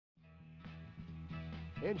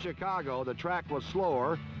In Chicago, the track was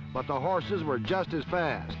slower, but the horses were just as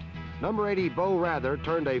fast. Number 80, Bo Rather,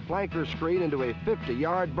 turned a flanker screen into a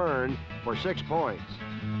 50-yard burn for 6 points.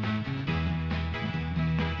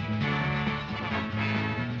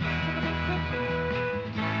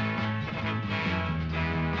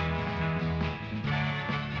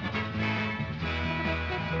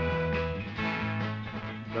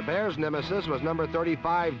 The Bears' nemesis was number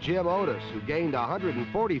 35, Jim Otis, who gained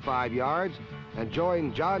 145 yards and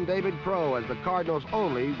joined John David Crow as the Cardinals'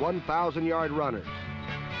 only 1,000-yard runners.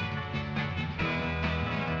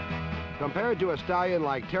 Compared to a stallion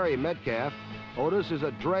like Terry Metcalf, Otis is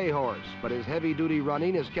a dray horse, but his heavy-duty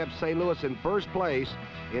running has kept St. Louis in first place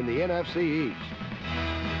in the NFC East.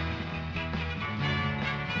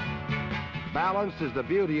 Balanced is the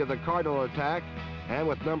beauty of the Cardinal attack, and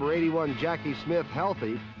with number 81, Jackie Smith,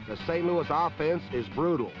 healthy, the St. Louis offense is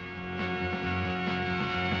brutal.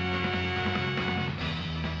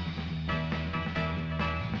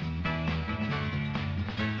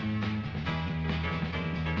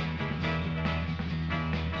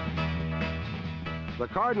 The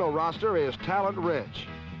Cardinal roster is talent-rich.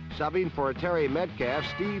 Subbing for Terry Metcalf,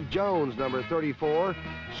 Steve Jones, number 34,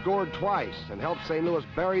 scored twice and helped St. Louis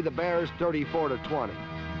bury the Bears 34-20.